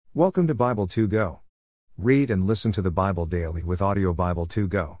Welcome to Bible 2 Go. Read and listen to the Bible daily with Audio Bible 2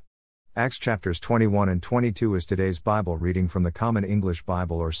 Go. Acts chapters 21 and 22 is today's Bible reading from the Common English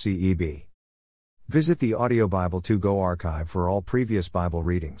Bible or CEB. Visit the Audio Bible 2 Go archive for all previous Bible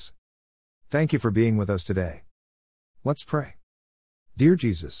readings. Thank you for being with us today. Let's pray. Dear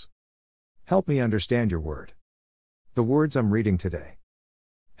Jesus, help me understand your word. The words I'm reading today.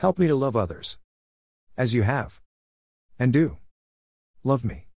 Help me to love others as you have and do love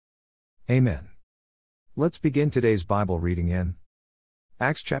me. Amen. Let's begin today's Bible reading in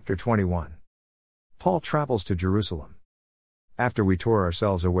Acts chapter 21. Paul travels to Jerusalem. After we tore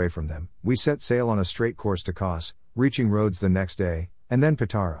ourselves away from them, we set sail on a straight course to Kos, reaching Rhodes the next day, and then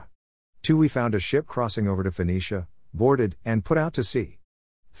Patara. 2. We found a ship crossing over to Phoenicia, boarded, and put out to sea.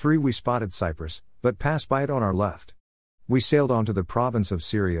 3. We spotted Cyprus, but passed by it on our left. We sailed on to the province of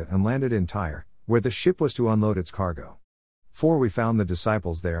Syria and landed in Tyre, where the ship was to unload its cargo. 4. We found the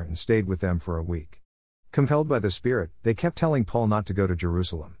disciples there and stayed with them for a week. Compelled by the Spirit, they kept telling Paul not to go to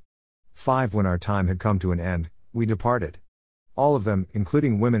Jerusalem. 5. When our time had come to an end, we departed. All of them,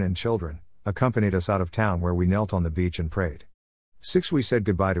 including women and children, accompanied us out of town where we knelt on the beach and prayed. 6. We said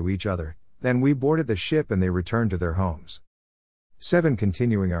goodbye to each other, then we boarded the ship and they returned to their homes. 7.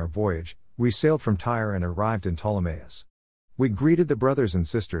 Continuing our voyage, we sailed from Tyre and arrived in Ptolemais. We greeted the brothers and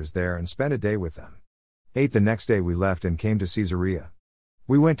sisters there and spent a day with them. 8. The next day we left and came to Caesarea.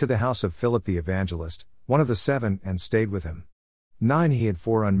 We went to the house of Philip the evangelist, one of the 7, and stayed with him. 9. He had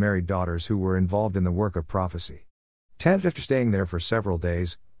 4 unmarried daughters who were involved in the work of prophecy. 10. After staying there for several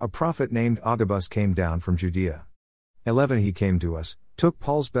days, a prophet named Agabus came down from Judea. 11. He came to us, took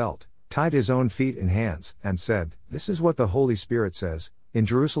Paul's belt, tied his own feet and hands, and said, "This is what the Holy Spirit says, in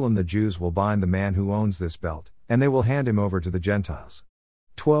Jerusalem the Jews will bind the man who owns this belt, and they will hand him over to the Gentiles."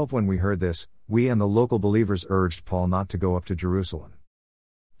 12. When we heard this, we and the local believers urged Paul not to go up to Jerusalem.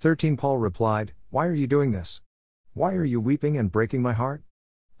 13. Paul replied, "Why are you doing this? Why are you weeping and breaking my heart?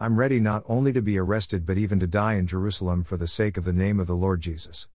 I'm ready not only to be arrested but even to die in Jerusalem for the sake of the name of the Lord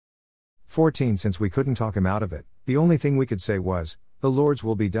Jesus." 14. Since we couldn't talk him out of it, the only thing we could say was, "The Lord's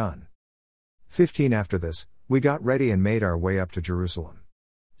will be done." 15. After this, we got ready and made our way up to Jerusalem.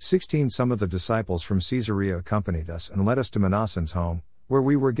 16. Some of the disciples from Caesarea accompanied us and led us to Mnason's home, where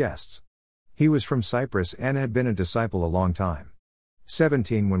we were guests. He was from Cyprus and had been a disciple a long time.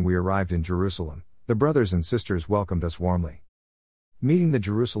 17. When we arrived in Jerusalem, the brothers and sisters welcomed us warmly. Meeting the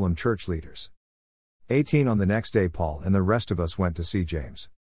Jerusalem church leaders. 18. On the next day Paul and the rest of us went to see James.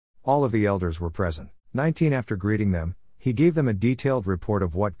 All of the elders were present. 19. After greeting them, he gave them a detailed report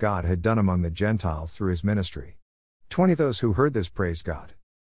of what God had done among the Gentiles through his ministry. 20. Those who heard this praised God.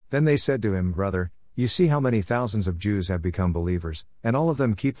 Then they said to him, "Brother, you see how many thousands of Jews have become believers, and all of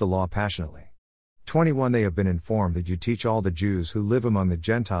them keep the law passionately. 21. They have been informed that you teach all the Jews who live among the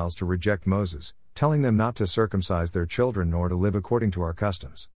Gentiles to reject Moses, telling them not to circumcise their children nor to live according to our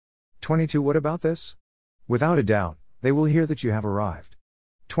customs." 22. What about this? Without a doubt, they will hear that you have arrived.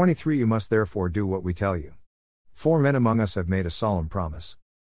 23. You must therefore do what we tell you. 4 men among us have made a solemn promise.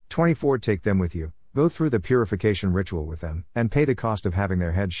 24. Take them with you, go through the purification ritual with them, and pay the cost of having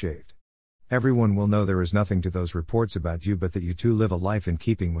their heads shaved. Everyone will know there is nothing to those reports about you but that you too live a life in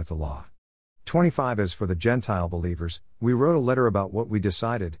keeping with the law. 25. As for the Gentile believers, we wrote a letter about what we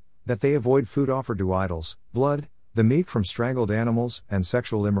decided, that they avoid food offered to idols, blood, the meat from strangled animals, and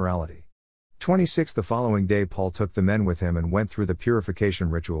sexual immorality. 26. The following day Paul took the men with him and went through the purification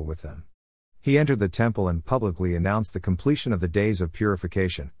ritual with them. He entered the temple and publicly announced the completion of the days of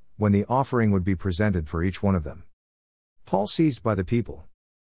purification, when the offering would be presented for each one of them. Paul seized by the people.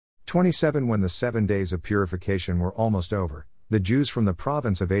 27. When the 7 days of purification were almost over, the Jews from the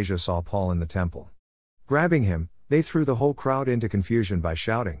province of Asia saw Paul in the temple. Grabbing him, they threw the whole crowd into confusion by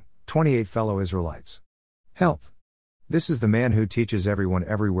shouting, 28. Fellow Israelites, help! This is the man who teaches everyone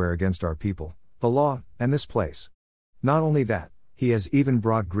everywhere against our people, the law, and this place. Not only that, he has even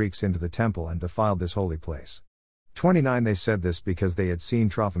brought Greeks into the temple and defiled this holy place. 29. They said this because they had seen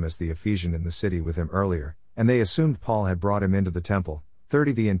Trophimus the Ephesian in the city with him earlier, and they assumed Paul had brought him into the temple.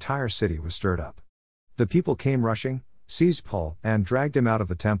 30. The entire city was stirred up. The people came rushing, seized Paul, and dragged him out of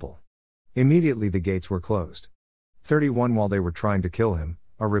the temple. Immediately the gates were closed. 31. While they were trying to kill him,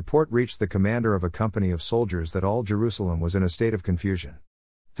 a report reached the commander of a company of soldiers that all Jerusalem was in a state of confusion.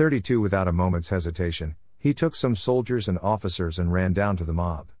 32. Without a moment's hesitation, he took some soldiers and officers and ran down to the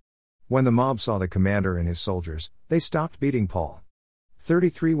mob. When the mob saw the commander and his soldiers, they stopped beating Paul.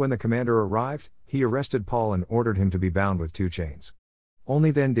 33. When the commander arrived, he arrested Paul and ordered him to be bound with 2 chains.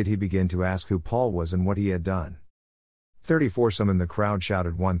 Only then did he begin to ask who Paul was and what he had done. 34. Some in the crowd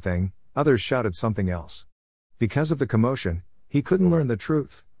shouted one thing, others shouted something else. Because of the commotion, he couldn't learn the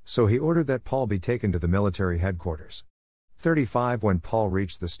truth, so he ordered that Paul be taken to the military headquarters. 35 When Paul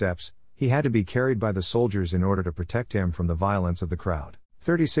reached the steps, he had to be carried by the soldiers in order to protect him from the violence of the crowd.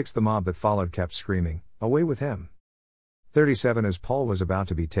 36 The mob that followed kept screaming, "Away with him!" 37 As Paul was about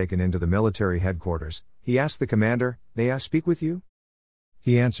to be taken into the military headquarters, he asked the commander, "May I speak with you?"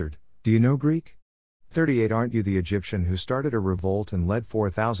 He answered, "Do you know Greek?" 38 Aren't you the Egyptian who started a revolt and led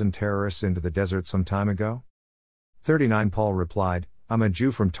 4,000 terrorists into the desert some time ago? 39 Paul replied, "I'm a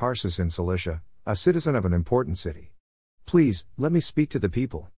Jew from Tarsus in Cilicia, a citizen of an important city. Please, let me speak to the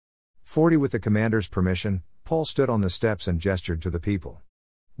people." 40 With the commander's permission, Paul stood on the steps and gestured to the people.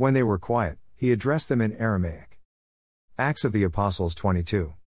 When they were quiet, he addressed them in Aramaic. Acts of the Apostles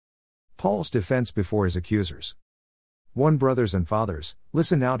 22. Paul's defense before his accusers. 1 Brothers and fathers,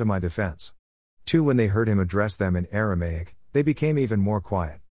 listen now to my defense. 2 When they heard him address them in Aramaic, they became even more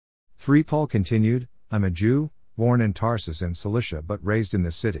quiet. 3 Paul continued, "I'm a Jew, born in Tarsus in Cilicia but raised in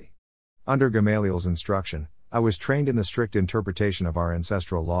this city. Under Gamaliel's instruction, I was trained in the strict interpretation of our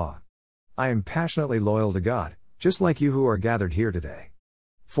ancestral law. I am passionately loyal to God, just like you who are gathered here today.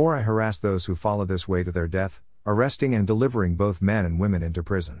 4 I harass those who follow this way to their death, arresting and delivering both men and women into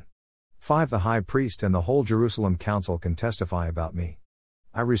prison. 5 The high priest and the whole Jerusalem council can testify about me.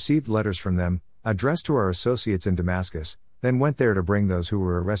 I received letters from them, addressed to our associates in Damascus, then went there to bring those who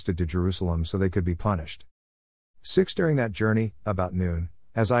were arrested to Jerusalem so they could be punished. 6 During that journey, about noon,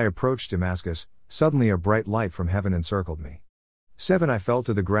 as I approached Damascus, suddenly a bright light from heaven encircled me. 7 I fell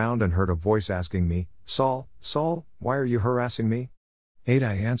to the ground and heard a voice asking me, "Saul, Saul, why are you harassing me?" 8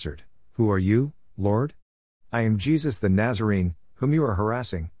 I answered, "Who are you, Lord?" "I am Jesus the Nazarene, whom you are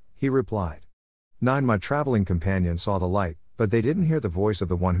harassing," he replied. 9 My traveling companions saw the light, but they didn't hear the voice of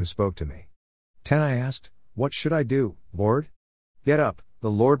the one who spoke to me. 10 I asked, "What should I do, Lord?" "Get up,"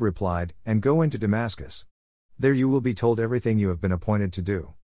 the Lord replied, "and go into Damascus. There you will be told everything you have been appointed to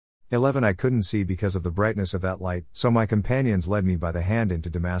do." 11 I couldn't see because of the brightness of that light, so my companions led me by the hand into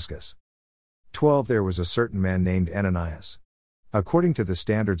Damascus. 12 There was a certain man named Ananias. According to the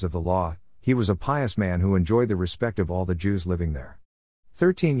standards of the law, he was a pious man who enjoyed the respect of all the Jews living there.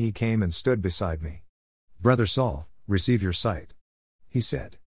 13 He came and stood beside me. "Brother Saul, receive your sight," he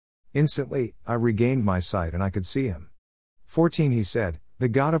said. Instantly, I regained my sight and I could see him. 14 He said, "The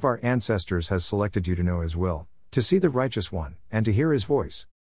God of our ancestors has selected you to know His will, to see the righteous one, and to hear His voice.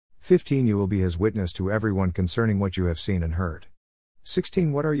 15 You will be His witness to everyone concerning what you have seen and heard.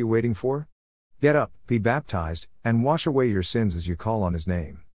 16 What are you waiting for? Get up, be baptized, and wash away your sins as you call on His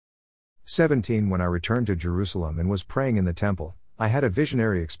name." 17 When I returned to Jerusalem and was praying in the temple, I had a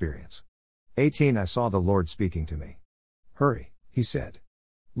visionary experience. 18 I saw the Lord speaking to me. "Hurry," He said.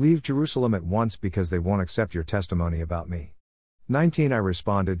 "Leave Jerusalem at once because they won't accept your testimony about me." 19 I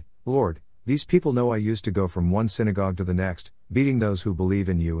responded, "Lord, these people know I used to go from one synagogue to the next, beating those who believe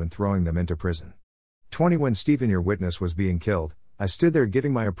in you and throwing them into prison." 20 When Stephen your witness was being killed, I stood there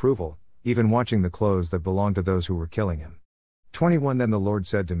giving my approval, even watching the clothes that belonged to those who were killing him. 21 Then the Lord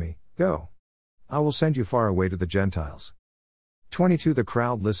said to me, "Go. I will send you far away to the Gentiles." 22 The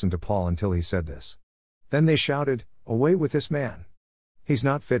crowd listened to Paul until he said this. Then they shouted, "Away with this man! He's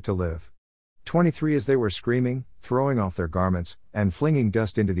not fit to live." 23 As they were screaming, throwing off their garments, and flinging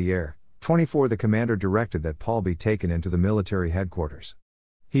dust into the air, 24 The commander directed that Paul be taken into the military headquarters.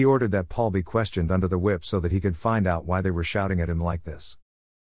 He ordered that Paul be questioned under the whip so that he could find out why they were shouting at him like this.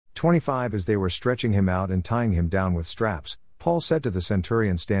 25 As they were stretching him out and tying him down with straps, Paul said to the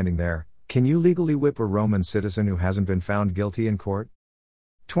centurion standing there, "Can you legally whip a Roman citizen who hasn't been found guilty in court?"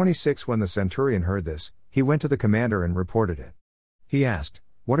 26 When the centurion heard this, he went to the commander and reported it. He asked,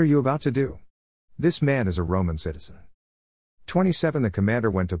 "What are you about to do? This man is a Roman citizen." 27 The commander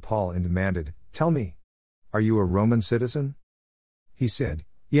went to Paul and demanded, "Tell me, are you a Roman citizen?" He said,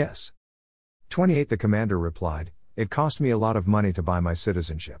 "Yes." 28 The commander replied, "It cost me a lot of money to buy my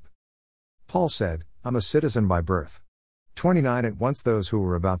citizenship." Paul said, "I'm a citizen by birth." 29 At once those who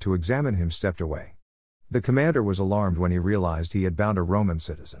were about to examine him stepped away. The commander was alarmed when he realized he had bound a Roman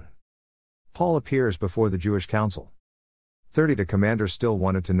citizen. Paul appears before the Jewish council. 30 The commander still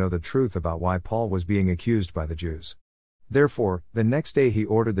wanted to know the truth about why Paul was being accused by the Jews. Therefore, the next day he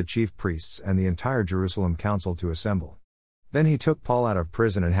ordered the chief priests and the entire Jerusalem council to assemble. Then he took Paul out of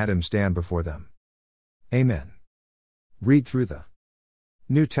prison and had him stand before them. Amen. Read through the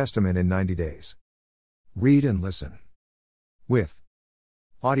New Testament in 90 days. Read and listen with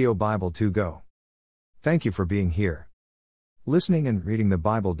Audio Bible 2 Go. Thank you for being here. Listening and reading the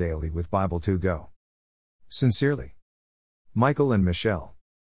Bible daily with Bible 2 Go. Sincerely, Michael and Michelle.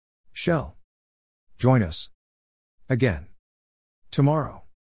 Shell. Join us again tomorrow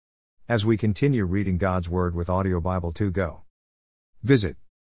as we continue reading God's Word with Audio Bible 2 Go. Visit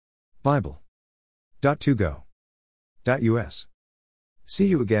Bible. .to go. .us. See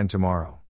you again tomorrow.